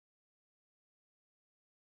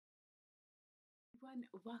everyone.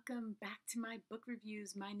 Welcome back to my book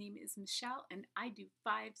reviews. My name is Michelle and I do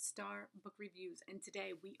 5-star book reviews. And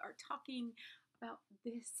today we are talking about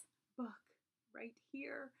this book right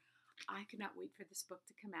here. I could not wait for this book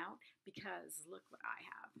to come out because look what I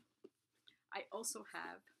have. I also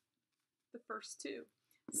have the first two.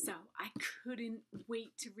 So I couldn't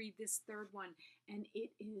wait to read this third one, and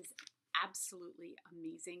it is absolutely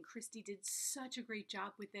amazing. Kristy did such a great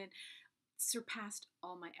job with it. Surpassed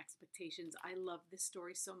all my expectations. I love this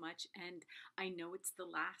story so much, and I know it's the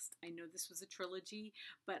last. I know this was a trilogy,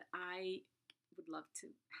 but I would love to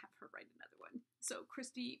have her write another one. So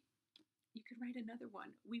Kristy, you could write another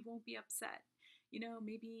one. We won't be upset. You know,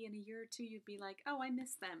 maybe in a year or two you'd be like, oh, I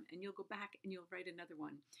miss them, and you'll go back and you'll write another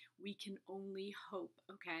one. We can only hope,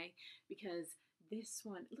 okay? Because this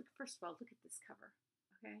one, look, first of all, look at this cover,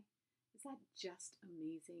 okay? Is that just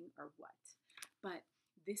amazing or what? But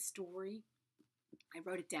this story, I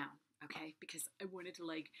wrote it down, okay, because I wanted to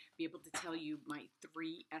be able to tell you my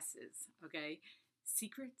 3 S's, okay?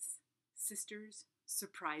 Secrets, sisters,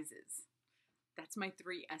 surprises. That's my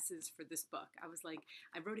 3 S's for this book.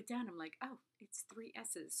 I wrote it down. I'm like, oh, it's 3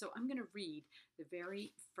 S's. So I'm going to read the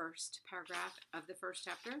very first paragraph of the first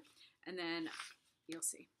chapter, and then you'll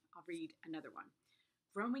see. I'll read another one.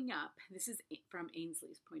 Growing up, this is from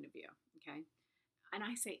Ainsley's point of view, okay? And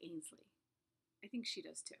I say Ainsley. I think she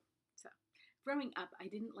does too. So, growing up, I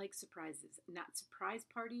didn't like surprises. Not surprise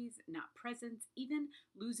parties, not presents. Even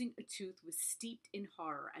losing a tooth was steeped in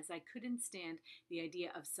horror, as I couldn't stand the idea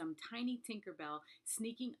of some tiny Tinkerbell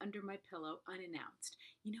sneaking under my pillow unannounced.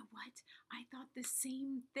 You know what? I thought the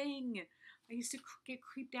same thing. I used to get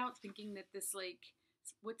creeped out thinking that this,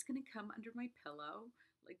 what's going to come under my pillow,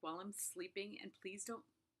 while I'm sleeping, and please don't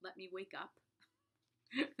let me wake up.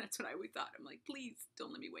 That's what I always thought. I'm like, please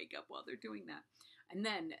don't let me wake up while they're doing that. And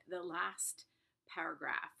then the last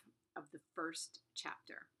paragraph of the first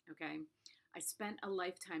chapter, okay? I spent a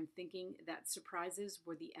lifetime thinking that surprises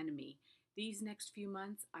were the enemy. These next few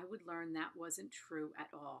months, I would learn that wasn't true at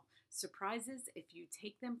all. Surprises, if you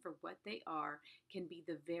take them for what they are, can be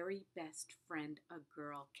the very best friend a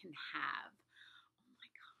girl can have. Oh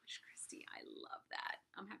my gosh, Kristy, I love that.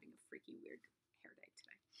 I'm having a freaky weird hair day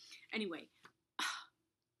today. Anyway,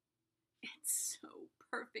 it's so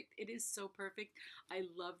perfect. It is so perfect. I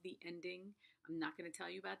love the ending. I'm not going to tell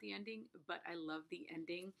you about the ending, but I love the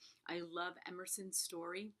ending. I love Emerson's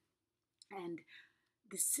story. And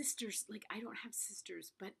the sisters, I don't have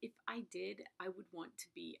sisters, but if I did, I would want to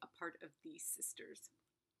be a part of these sisters.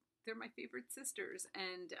 They're my favorite sisters.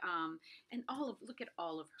 And look at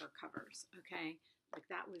all of her covers, okay?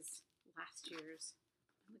 That was last year's.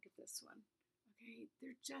 Look at this one. Okay,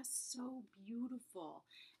 they're just so beautiful.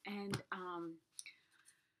 And I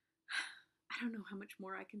don't know how much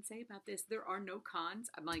more I can say about this. There are no cons.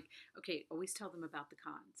 I'm like, okay, always tell them about the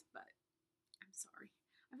cons, but I'm sorry.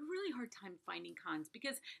 I have a really hard time finding cons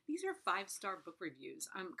because these are 5-star book reviews.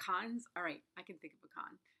 Cons, all right, I can think of a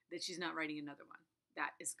con. That she's not writing another one.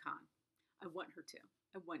 That is a con. I want her to.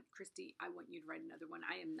 Kristy, I want you to write another one.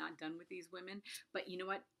 I am not done with these women. But you know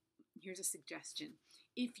what? Here's a suggestion.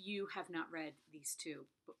 If you have not read these two,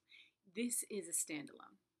 this is a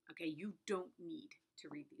standalone. Okay, you don't need to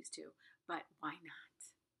read these two, but why not?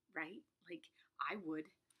 Right? I would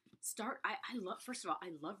start. I love. First of all,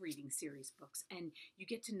 I love reading series books, and you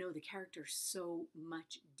get to know the characters so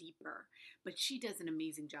much deeper. But she does an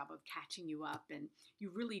amazing job of catching you up, and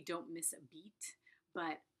you really don't miss a beat.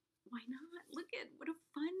 But why not? Look at what a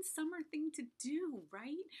fun summer thing to do,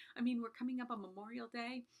 right? I mean, we're coming up on Memorial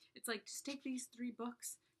Day. It's like, just take these 3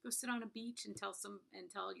 books, go sit on a beach and tell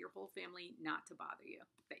your whole family not to bother you,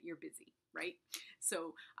 that you're busy, right?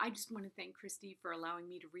 So I just want to thank Kristy for allowing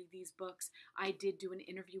me to read these books. I did do an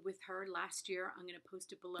interview with her last year. I'm going to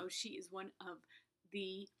post it below. She is one of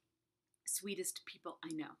the sweetest people I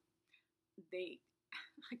know.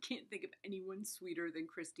 I can't think of anyone sweeter than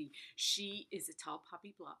Kristy. She is a tall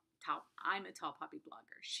poppy I'm a tall poppy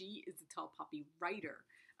blogger. She is a tall poppy writer,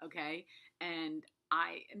 okay? And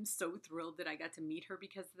I am so thrilled that I got to meet her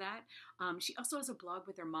because of that. She also has a blog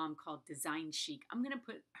with her mom called Design Chic. I'm going to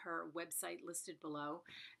put her website listed below.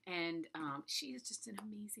 And she is just an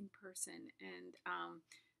amazing person and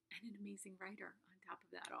an amazing writer on top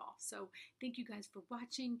of that all. So thank you guys for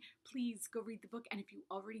watching. Please go read the book. And if you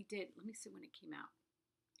already did, let me see when it came out.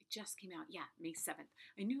 Just came out. Yeah, May 7th.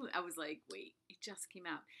 I knew, I was like, wait, it just came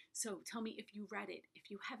out. So tell me if you read it.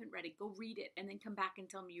 If you haven't read it, go read it and then come back and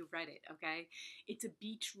tell me you've read it, okay? It's a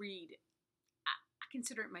beach read. I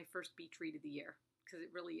consider it my first beach read of the year because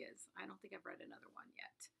it really is. I don't think I've read another one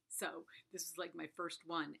yet. So this was like my first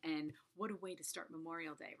one, and what a way to start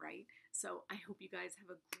Memorial Day, right? So I hope you guys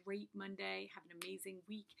have a great Monday. Have an amazing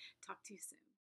week. Talk to you soon.